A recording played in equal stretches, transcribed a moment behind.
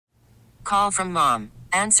call from mom.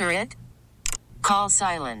 Answer it. Call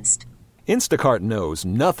silenced. Instacart knows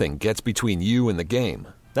nothing gets between you and the game.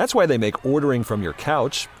 That's why they make ordering from your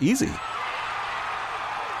couch easy.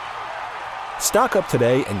 Stock up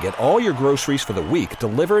today and get all your groceries for the week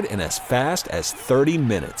delivered in as fast as 30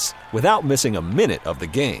 minutes without missing a minute of the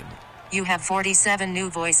game. You have 47 new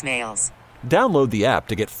voicemails. Download the app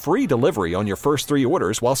to get free delivery on your first 3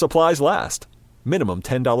 orders while supplies last. Minimum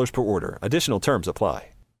 $10 per order. Additional terms apply.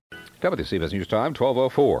 WCBS News Time,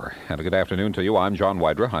 12:04. And a good afternoon to you. I'm John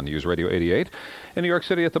Wydra on News Radio 88. In New York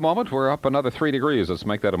City at the moment, we're up another 3 degrees. Let's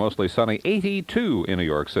make that a mostly sunny 82 in New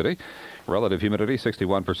York City. Relative humidity,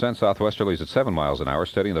 61%. Southwesterlies at 7 miles an hour.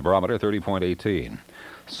 Steady in the barometer, 30.18.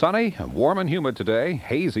 Sunny, warm and humid today.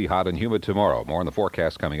 Hazy, hot and humid tomorrow. More in the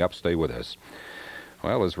forecast coming up. Stay with us.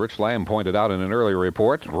 Well, as Rich Lamb pointed out in an earlier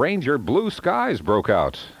report, Ranger blue skies broke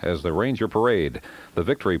out as the Ranger Parade, the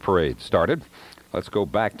Victory Parade, started. Let's go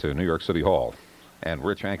back to New York City Hall. And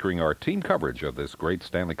Rich anchoring our team coverage of this great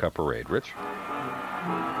Stanley Cup parade. Rich?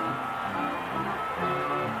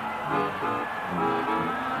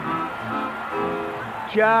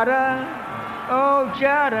 Jada, oh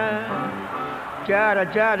Jada,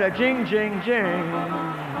 Jada, Jada, jing, jing, jing.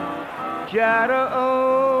 Jada,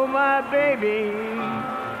 oh my baby,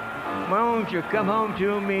 won't you come home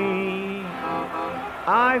to me?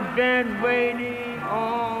 I've been waiting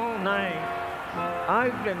all night.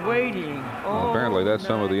 I've been waiting all apparently that's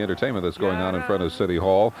some of the entertainment that's going on in front of City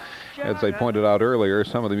Hall. As they pointed out earlier,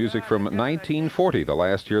 some of the music from 1940, the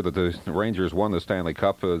last year that the Rangers won the Stanley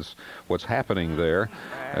Cup, is what's happening there.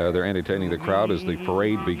 They're entertaining the crowd as the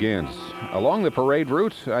parade begins. Along the parade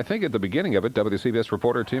route, I think at the beginning of it, WCBS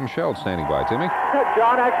reporter Tim Sheld standing by. Timmy?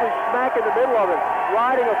 John actually smack in the middle of it,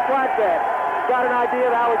 riding a flatbed. Got an idea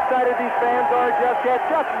of how excited these fans are just yet.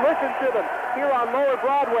 Just listen to them here on Lower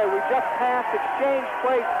Broadway. We just passed Exchange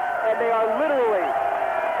Place, and they are literally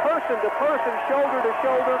person to person, shoulder to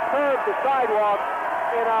shoulder, curb the sidewalk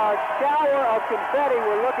in a shower of confetti.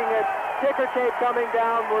 We're looking at ticker tape coming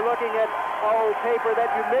down. We're looking at paper that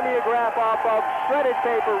you mimeograph off of, shredded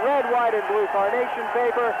paper, red, white, and blue carnation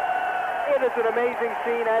paper. It is an amazing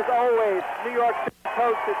scene, as always. New York City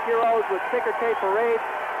hosts its heroes with ticker tape parades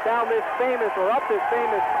down this famous, or up this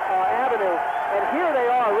famous avenue. And here they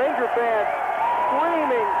are, Ranger fans,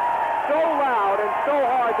 screaming so loud and so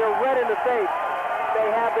hard they're red in the face. They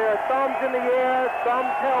have their thumbs in the air, thumbs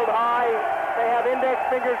held high. They have index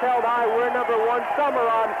fingers held high. We're number one. Some are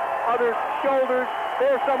on others' shoulders.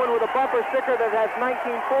 There's someone with a bumper sticker that has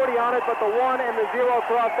 1940 on it, but the 1 and the 0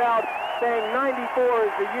 crossed out, saying 94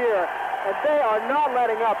 is the year. And they are not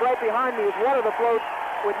letting up. Right behind me is one of the floats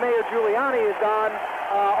with Mayor Giuliani is on.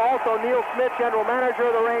 Also Neil Smith, general manager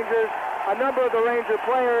of the Rangers, a number of the Ranger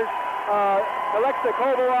players, Alexei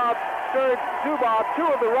Kovalov, Serge Zubov, 2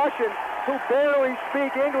 of the Russians who barely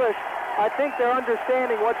speak English. I think they're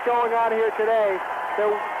understanding what's going on here today.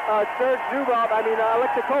 Serge Zubov,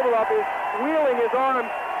 Alexei Kovalov is wheeling his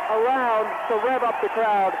arms around to rev up the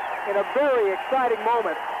crowd in a very exciting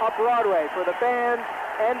moment up Broadway for the fans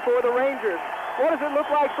and for the Rangers. What does it look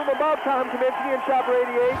like from above, Tom Kaminsky and Chopper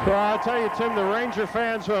 88? Well, I'll tell you, Tim, the Ranger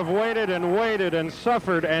fans who have waited and waited and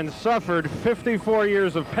suffered 54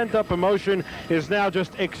 years of pent-up emotion is now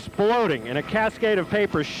just exploding in a cascade of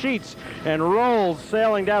paper, sheets and rolls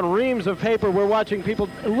sailing down, reams of paper. We're watching people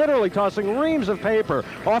literally tossing reams of paper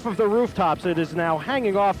off of the rooftops. It is now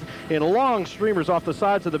hanging off in long streamers off the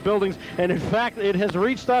sides of the buildings, and in fact, it has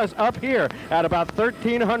reached us up here at about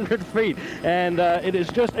 1,300 feet, and it is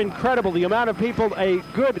just incredible. The amount of people, a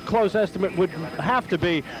good close estimate would have to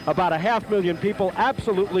be about 500,000 people,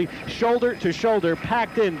 absolutely shoulder to shoulder,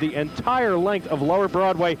 packed in the entire length of Lower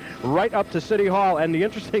Broadway right up to City Hall. And the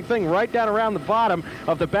interesting thing, right down around the bottom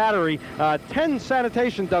of the Battery, 10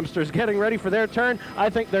 sanitation dumpsters getting ready for their turn.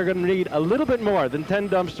 I think they're going to need a little bit more than 10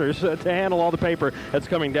 dumpsters to handle all the paper that's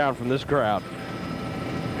coming down from this crowd.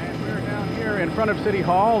 Here in front of City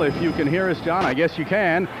Hall. If you can hear us, John, I guess you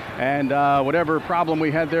can. And whatever problem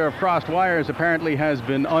we had there of crossed wires apparently has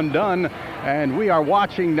been undone. And we are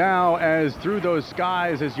watching now as through those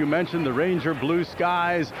skies, as you mentioned, the Ranger blue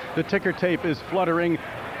skies, the ticker tape is fluttering.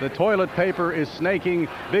 The toilet paper is snaking.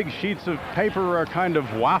 Big sheets of paper are kind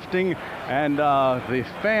of wafting. And the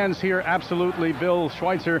fans here, absolutely, Bill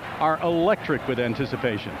Schweitzer, are electric with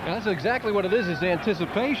anticipation. That's exactly what it is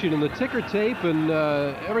anticipation. And the ticker tape and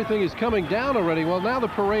everything is coming down already. Well, now the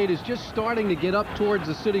parade is just starting to get up towards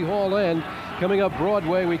the City Hall end. Coming up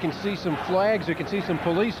Broadway, we can see some flags. You can see some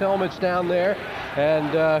police helmets down there.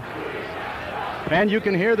 And And you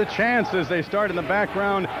can hear the chants as they start in the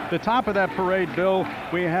background. The top of that parade, Bill,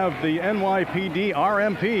 we have the NYPD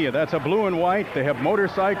RMP. That's a blue and white. They have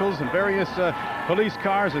motorcycles and various police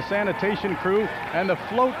cars, a sanitation crew, and the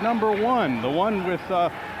float number 1, the one with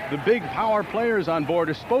the big power players on board,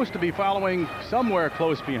 is supposed to be following somewhere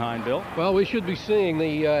close behind, Bill. Well, we should be seeing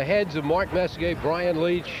the heads of Mark Messier, Brian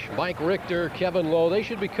Leach, Mike Richter, Kevin Lowe. They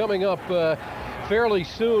should be coming up fairly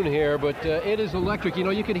soon here, but it is electric. You know,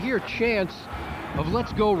 you can hear chants of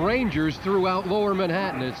 "Let's Go Rangers" throughout Lower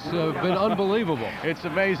Manhattan. It's been unbelievable. It's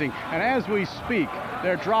amazing. And as we speak,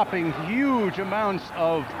 they're dropping huge amounts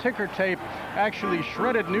of ticker tape, actually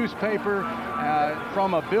shredded newspaper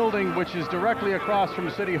from a building which is directly across from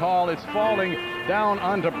City Hall. It's falling down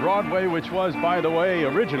onto Broadway, which was, by the way,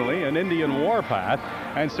 originally an Indian warpath,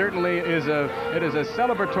 and certainly it is a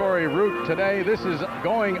celebratory route today. This is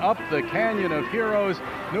going up the Canyon of Heroes,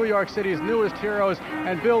 New York City's newest heroes,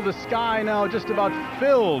 and Bill, the sky now just about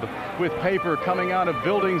filled with paper coming out of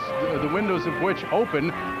buildings, the windows of which open.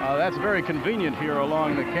 That's very convenient here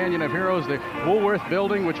along the Canyon of Heroes. The Woolworth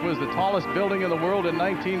building, which was the tallest building in the world in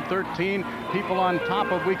 1913. People on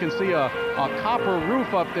top of, we can see a copper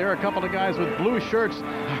roof up there. A couple of guys with blue shirts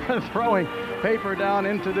throwing paper down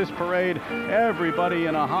into this parade. Everybody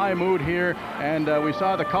in a high mood here, and we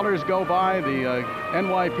saw the colors go by. The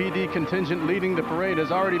NYPD contingent leading the parade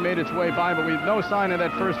has already made its way by, but we have no sign of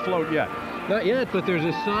that first float yet. Not yet, but there's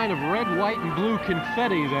a sign of red, white, and blue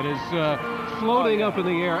confetti that is floating up in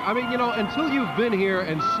the air. I mean, you know, until you've been here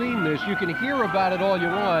and seen this, you can hear about it all you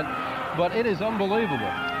want, but it is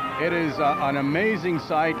unbelievable. It is an amazing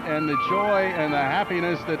sight, and the joy and the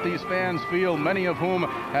happiness that these fans feel, many of whom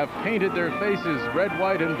have painted their faces red,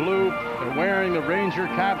 white, and blue. They're wearing the Ranger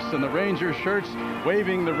caps and the Ranger shirts,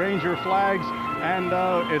 waving the Ranger flags, and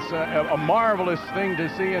it's a marvelous thing to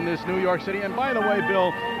see in this New York City. And by the way,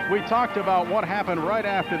 Bill, we talked about what happened right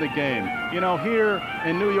after the game. You know, here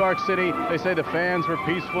in New York City, they say the fans were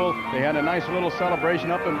peaceful. They had a nice little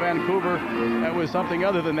celebration up in Vancouver. That was something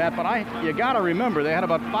other than that. But you got to remember, they had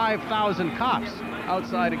about 5,000 cops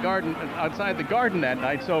outside the garden that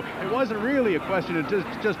night. So it wasn't really a question of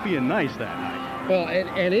just being nice that night. Well,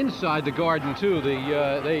 and inside the garden too,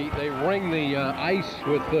 they ring the ice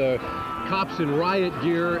with cops in riot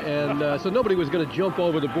gear, and so nobody was going to jump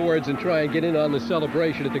over the boards and try and get in on the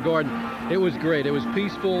celebration at the garden. It was great. It was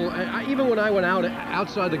peaceful. Even when I went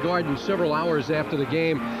outside the garden several hours after the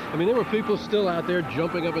game, I mean, there were people still out there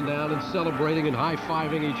jumping up and down and celebrating and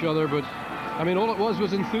high-fiving each other, but I mean, all it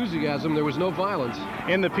was enthusiasm. There was no violence.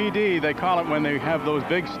 In the PD, they call it, when they have those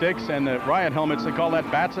big sticks and the riot helmets, they call that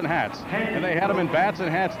bats and hats. And they had them in bats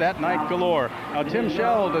and hats that night galore. Now, Tim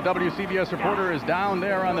Shell, the WCBS reporter, is down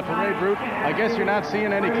there on the parade route. I guess you're not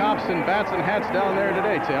seeing any cops in bats and hats down there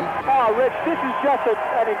today, Tim. Oh, Rich, this is just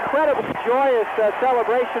an incredibly joyous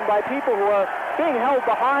celebration by people who are being held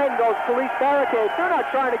behind those police barricades. They're not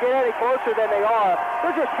trying to get any closer than they are.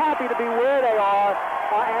 They're just happy to be where they are.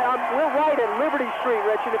 We're right at Liberty Street,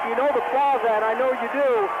 Rich, and if you know the plaza, and I know you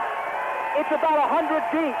do, it's about 100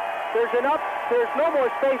 deep. There's no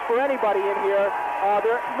more space for anybody in here.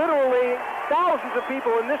 There are literally thousands of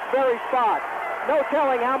people in this very spot. No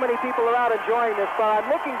telling how many people are out enjoying this, but I'm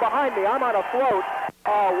looking behind me. I'm on a float,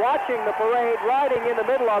 watching the parade, riding in the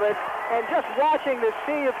middle of it, and just watching this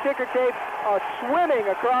sea of ticker tape swimming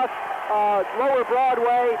across Lower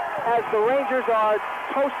Broadway as the Rangers are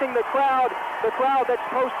toasting the crowd that's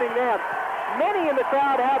toasting them. Many in the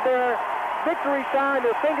crowd have their victory sign,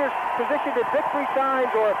 their fingers positioned at victory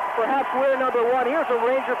signs, or perhaps we're number one. Here's a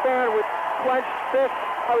Ranger fan with clenched fists.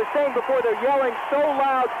 I was saying before, they're yelling so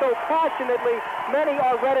loud, so passionately, many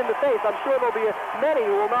are red in the face. I'm sure there'll be many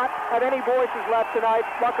who will not have any voices left tonight.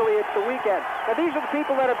 Luckily, it's the weekend. Now, these are the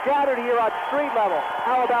people that have gathered here on street level.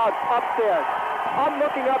 How about upstairs? I'm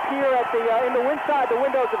looking up here at in the inside the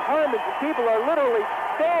windows of Herman's, and people are literally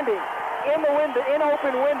standing in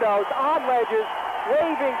open windows, on ledges,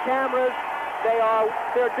 waving cameras.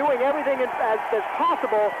 They're doing everything as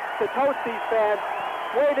possible to toast these fans,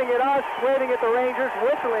 waving at us, waving at the Rangers,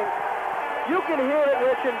 whistling. You can hear it,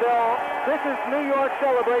 Rich and Bill. This is New York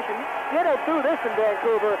celebration. They don't do this in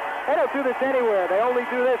Vancouver. They don't do this anywhere. They only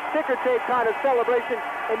do this ticker tape kind of celebration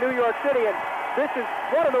in New York City, and this is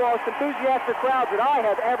one of the most enthusiastic crowds that I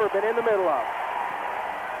have ever been in the middle of.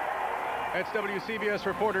 That's WCBS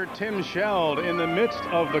reporter Tim Sheld in the midst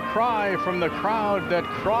of the cry from the crowd, that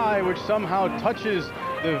cry which somehow touches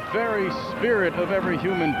the very spirit of every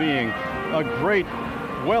human being. A great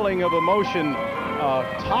welling of emotion, a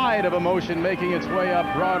tide of emotion making its way up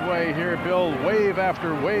Broadway here, Bill. Wave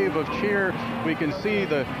after wave of cheer. We can see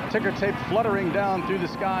the ticker tape fluttering down through the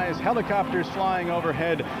skies, helicopters flying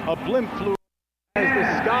overhead, a blimp flew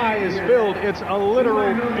sky is filled. It's a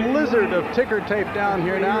literal blizzard of ticker tape down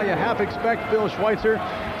here now. You half expect Bill Schweitzer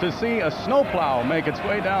to see a snowplow make its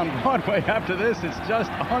way down Broadway after this. It's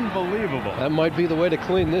just unbelievable. That might be the way to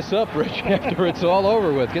clean this up, Rich, after it's all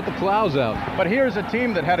over with. Get the plows out. But here's a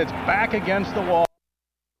team that had its back against the wall.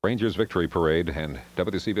 Rangers victory parade, and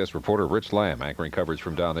WCBS reporter Rich Lamb anchoring coverage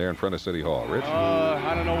from down there in front of City Hall. Rich?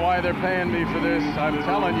 I don't know why they're paying me for this. I'm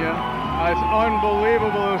telling you, it's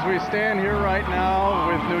unbelievable as we stand here right now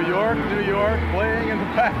with New York playing in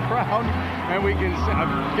the background, and we can see, I'm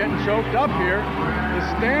getting choked up here.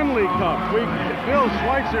 The Stanley Cup. Bill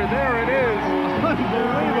Schweitzer, there it is.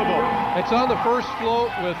 Unbelievable. It's on the first float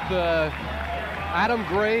with Adam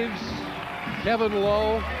Graves, Kevin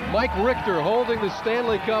Lowe, Mike Richter holding the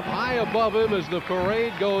Stanley Cup high above him as the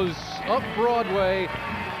parade goes up Broadway.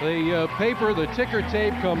 The paper, the ticker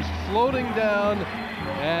tape comes floating down,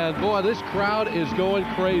 and boy, this crowd is going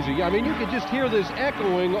crazy. I mean, you could just hear this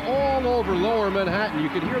echoing all over Lower Manhattan. You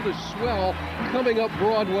could hear the swell coming up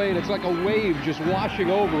Broadway, and it's like a wave just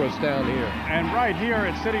washing over us down here. And right here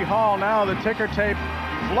at City Hall now, the ticker tape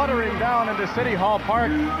fluttering down into City Hall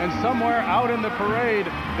Park, and somewhere out in the parade,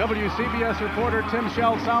 WCBS reporter Tim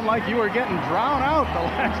Shell, sound like you were getting drowned out the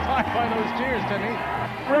last time by those cheers, Timmy.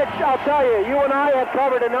 Rich, I'll tell you, you and I have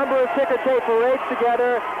covered a number of ticker tape parades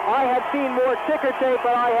together. I have seen more ticker tape,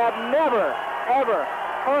 but I have never, ever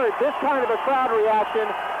heard this kind of a crowd reaction.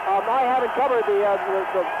 I haven't covered the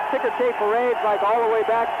ticker tape parades like all the way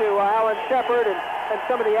back to Alan Shepard and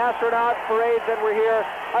some of the astronaut parades that were here.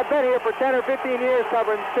 I've been here for 10 or 15 years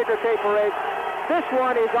covering ticker tape parades. This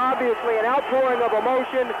one is obviously an outpouring of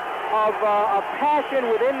emotion, of passion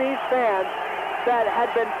within these fans that had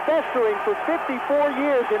been festering for 54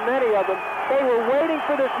 years in many of them. They were waiting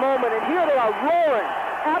for this moment, and here they are roaring,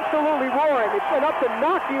 absolutely roaring. It's enough to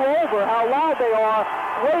knock you over how loud they are,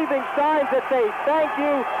 waving signs that say thank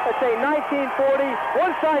you, that say 1940.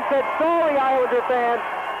 One sign said, sorry, Islander fans.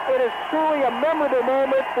 It is truly a memorable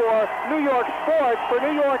moment for New York sports, for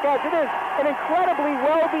New York as it is an incredibly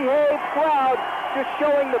well-behaved crowd, just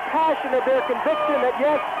showing the passion of their conviction that,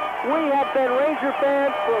 yes, we have been Ranger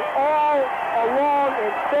fans for all along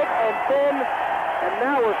in thick and thin, and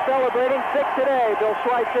now we're celebrating thick today. Bill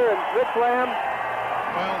Schweitzer and Rich Lamb.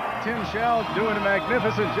 Well, Tim Shell doing a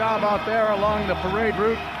magnificent job out there along the parade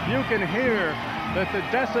route. You can hear that the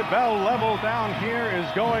decibel level down here is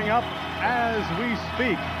going up as we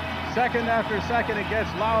speak. Second after second, it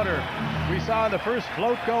gets louder. We saw the first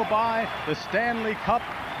float go by, the Stanley Cup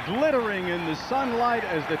glittering in the sunlight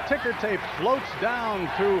as the ticker tape floats down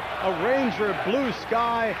to a Ranger blue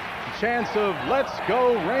sky. Chants of "Let's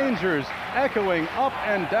Go Rangers" echoing up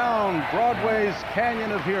and down Broadway's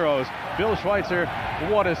Canyon of Heroes. Bill Schweitzer,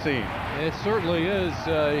 what a scene. It certainly is.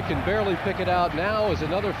 You can barely pick it out now as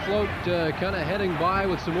another float kind of heading by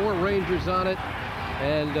with some more Rangers on it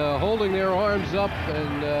and holding their arms up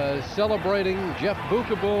and celebrating Jeff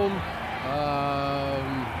Bukaboom.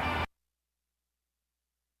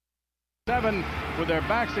 Seven with their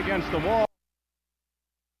backs against the wall.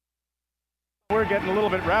 We're getting a little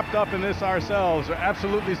bit wrapped up in this ourselves. We're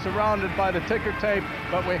absolutely surrounded by the ticker tape,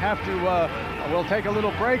 but we have to, we'll take a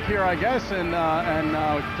little break here, I guess, and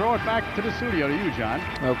throw it back to the studio to you, John.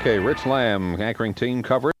 Okay, Rich Lamb, anchoring team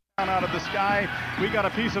coverage. Out of the sky, we got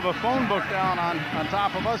a piece of a phone book down on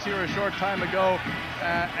top of us here a short time ago,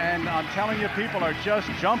 and I'm telling you, people are just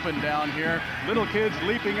jumping down here. Little kids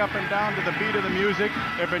leaping up and down to the beat of the music.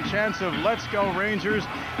 There have been chants of "Let's Go Rangers."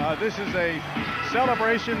 This is a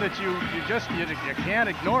celebration that you can't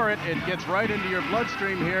ignore it. It gets right into your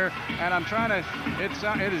bloodstream here, and I'm trying to.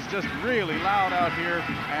 It is just really loud out here,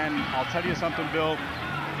 and I'll tell you something, Bill.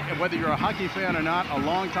 Whether you're a hockey fan or not, a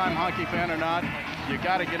longtime hockey fan or not, you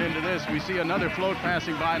got to get into this. We see another float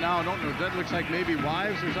passing by now. I don't know, that looks like maybe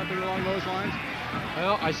Wives or something along those lines.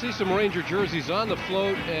 Well, I see some Ranger jerseys on the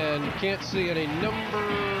float and can't see any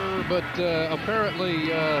number, but apparently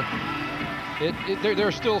there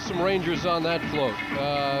are still some Rangers on that float.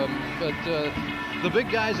 But the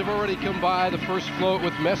big guys have already come by. The first float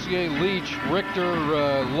with Messier, Leach, Richter,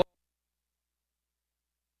 Lowe.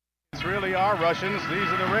 Really are Russians. These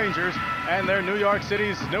are the Rangers, and they're New York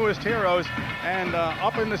City's newest heroes. And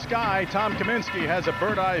up in the sky, Tom Kaminsky has a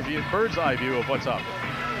bird's eye view of what's up.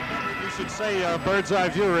 should say bird's eye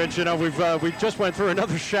view, Rich. You know, we just went through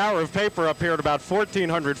another shower of paper up here at about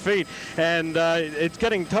 1,400 feet, and it's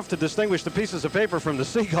getting tough to distinguish the pieces of paper from the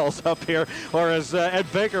seagulls up here. Or as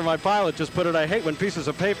Ed Baker, my pilot, just put it, I hate when pieces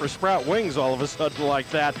of paper sprout wings all of a sudden like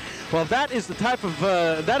that. Well, that is the type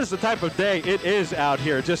of day it is out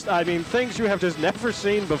here. Just, I mean, things you have just never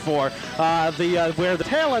seen before. Where the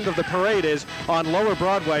tail end of the parade is on Lower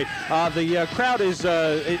Broadway, the crowd is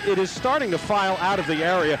it is starting to file out of the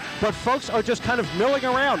area, but folks are just kind of milling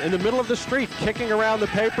around in the middle of the street, kicking around the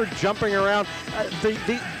paper, jumping around.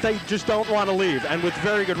 They just don't want to leave, and with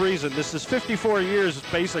very good reason. This is 54 years,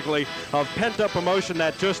 basically, of pent-up emotion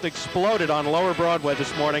that just exploded on Lower Broadway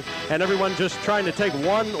this morning, and everyone just trying to take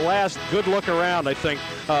one last good look around, I think,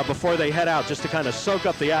 before they head out, just to kind of soak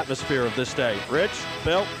up the atmosphere of this day. Rich,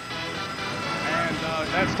 Bill? And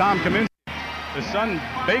that's Tom Kaminsky. The sun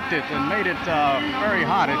baked it and made it very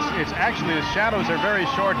hot. It's actually, the shadows are very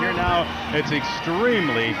short here now. It's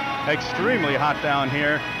extremely hot down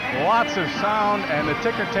here. Lots of sound, and the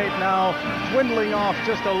ticker tape now dwindling off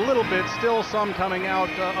just a little bit. Still some coming out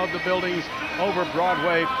of the buildings over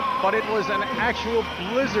Broadway, but it was an actual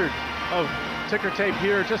blizzard of ticker tape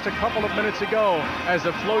here just a couple of minutes ago as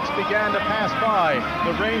the floats began to pass by.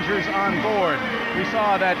 The Rangers on board. We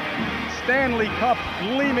saw that Stanley Cup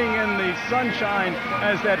gleaming in the sunshine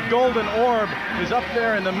as that golden orb is up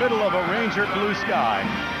there in the middle of a Ranger blue sky.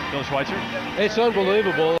 Bill Schweitzer? It's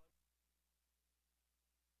unbelievable.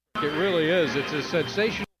 It really is. It's a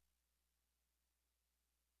sensation.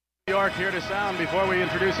 New York here to sound before we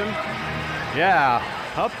introduce him. Yeah,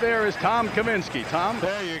 up there is Tom Kaminsky. Tom?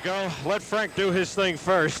 There you go. Let Frank do his thing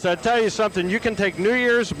first. I tell you something, you can take New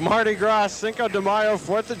Year's, Mardi Gras, Cinco de Mayo,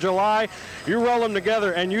 4th of July, you roll them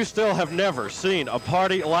together and you still have never seen a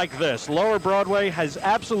party like this. Lower Broadway has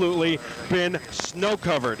absolutely been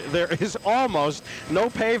snow-covered. There is almost no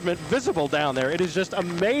pavement visible down there. It is just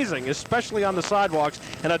amazing, especially on the sidewalks.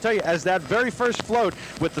 And I tell you, as that very first float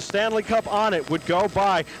with the Stanley Cup on it would go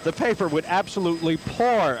by, the paper would absolutely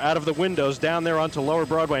pour out of the windows down there onto Lower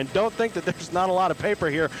Broadway. And don't think that there's not a lot of paper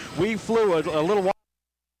here. We flew a little while.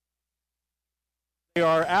 We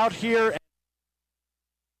are out here.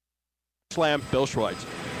 Slam, Bill Schweitzer.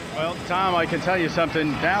 Well, Tom, I can tell you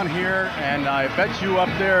something down here, and I bet you up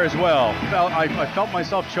there as well. I felt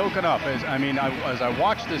myself choking up as I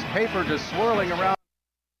watched this paper just swirling around.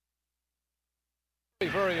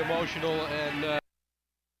 Very emotional, and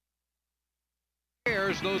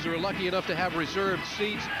those who are lucky enough to have reserved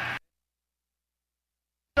seats.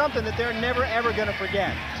 Something that they're never ever going to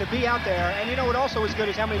forget, to be out there. And you know what also was good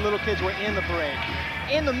is how many little kids were in the parade.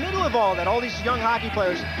 In the middle of all that, all these young hockey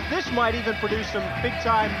players, this might even produce some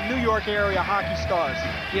big-time New York area hockey stars.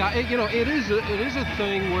 Yeah, it is a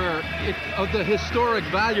thing where the historic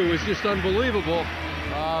value is just unbelievable.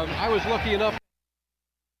 I was lucky enough.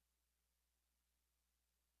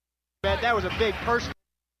 That was a big person.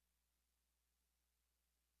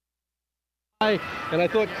 And I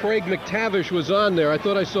thought Craig McTavish was on there. I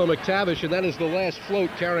thought I saw McTavish, and that is the last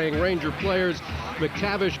float carrying Ranger players.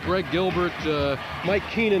 McTavish, Greg Gilbert, Mike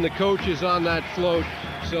Keenan, the coach, is on that float.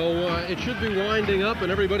 So it should be winding up,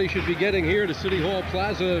 and everybody should be getting here to City Hall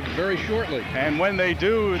Plaza very shortly. And when they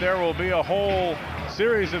do, there will be a whole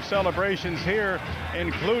series of celebrations here,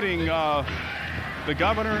 including the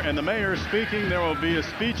governor and the mayor speaking. There will be a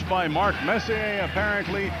speech by Mark Messier,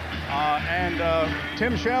 apparently. And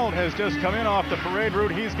Tim Scheld has just come in off the parade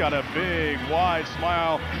route. He's got a big, wide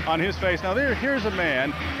smile on his face. Now, here's a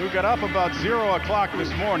man who got up about 0 o'clock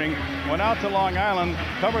this morning, went out to Long Island,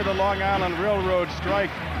 covered the Long Island Railroad strike,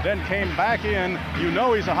 then came back in. You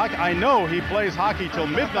know he's a hockey. I know he plays hockey till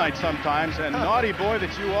midnight sometimes, and naughty boy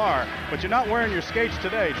that you are. But you're not wearing your skates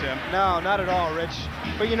today, Tim. No, not at all, Rich.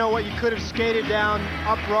 But you know what? You could have skated down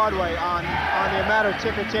up Broadway on the amount of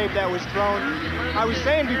ticker tape that was thrown. I was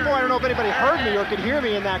saying before, I don't know if anybody heard me or could hear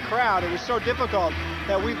me in that crowd. It was so difficult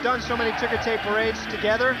that we've done so many ticker tape parades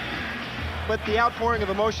together. But the outpouring of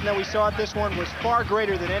emotion that we saw at this one was far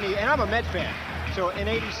greater than any, and I'm a Met fan. So in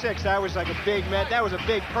 '86, that was like a big Met. That was a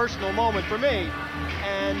big personal moment for me.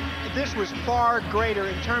 And this was far greater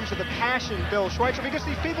in terms of the passion, Bill Schweitzer, because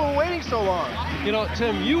these people were waiting so long. You know,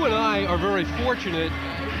 Tim, you and I are very fortunate.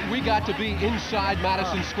 We got to be inside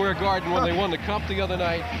Madison Square Garden when they won the Cup the other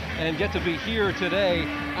night and get to be here today.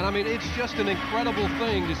 And I mean, it's just an incredible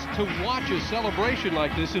thing to watch a celebration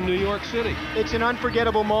like this in New York City. It's an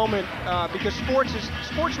unforgettable moment because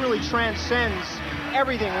sports really transcends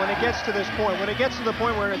everything when it gets to this point. When it gets to the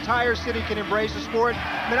point where an entire city can embrace the sport.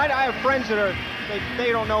 I mean, I have friends that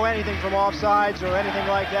they don't know anything from offsides or anything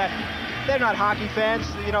like that. they're not hockey fans.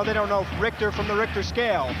 You know, they don't know Richter from the Richter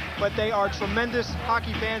scale, but they are tremendous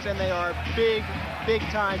hockey fans, and they are big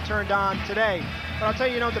time turned on today. But I'll tell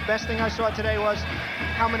you, the best thing I saw today was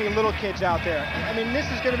how many little kids out there. I mean, this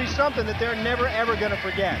is going to be something that they're never, ever going to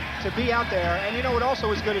forget, to be out there. And what also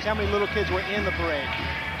was good is how many little kids were in the parade.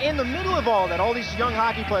 In the middle of all that, all these young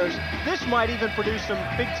hockey players, this might even produce some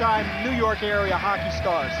big-time New York area hockey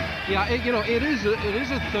stars. Yeah, it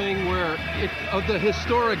is a thing where the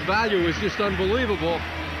historic value is just unbelievable.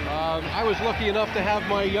 I was lucky enough to have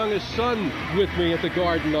my youngest son with me at the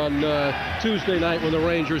Garden on Tuesday night when the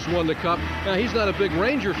Rangers won the Cup. Now, he's not a big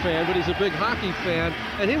Ranger fan, but he's a big hockey fan,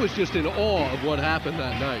 and he was just in awe of what happened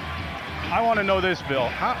that night. I want to know this, Bill.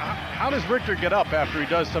 How does Richter get up after he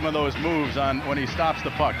does some of those moves when he stops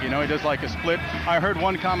the puck? He does like a split. I heard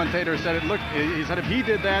one commentator said he said if he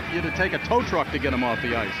did that, you'd take a tow truck to get him off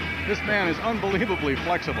the ice. This man is unbelievably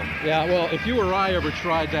flexible. Yeah, well, if you or I ever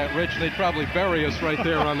tried that, Rich, they'd probably bury us right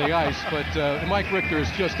there on the ice. But Mike Richter is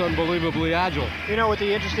just unbelievably agile. What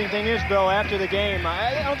the interesting thing is, Bill, after the game,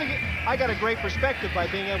 I don't think I got a great perspective by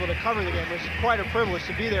being able to cover the game. It's quite a privilege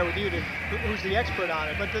to be there with you, who's the expert on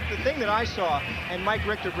it. But the thing that I saw, and Mike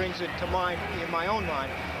Richter brings it to mind in my own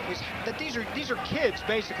mind, is that these are kids,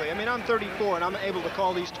 basically. I mean, I'm 34, and I'm able to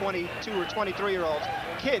call these 22 or 23-year-olds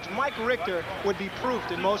kids. Mike Richter would be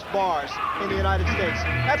proofed in most bars in the United States.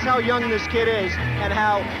 That's how young this kid is, and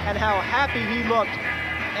how happy he looked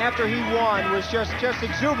after he won was just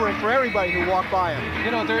exuberant for everybody who walked by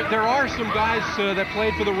him. There are some guys that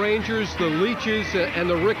played for the Rangers, the Leaches and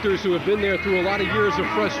the Richters, who have been there through a lot of years of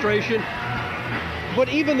frustration. But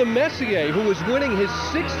even the Messier, who was winning his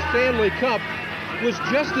 6th Stanley Cup, was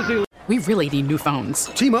just as elite. We really need new phones.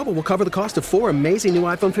 T-Mobile will cover the cost of 4 amazing new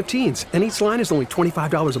iPhone 15s, and each line is only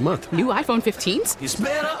 $25 a month. New iPhone 15s? It's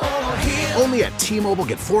better over here. Only at T-Mobile,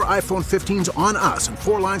 get 4 iPhone 15s on us and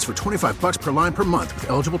 4 lines for $25 per line per month with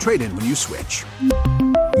eligible trade-in when you switch.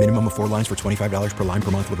 Minimum of 4 lines for $25 per line per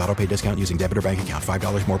month with autopay discount using debit or bank account.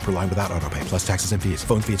 $5 more per line without autopay, plus taxes and fees.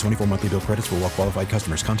 Phone fee at 24 monthly bill credits for well-qualified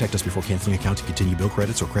customers. Contact us before canceling account to continue bill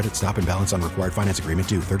credits or credit stop and balance on required finance agreement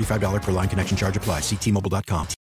due. $35 per line connection charge applies. See T-Mobile.com.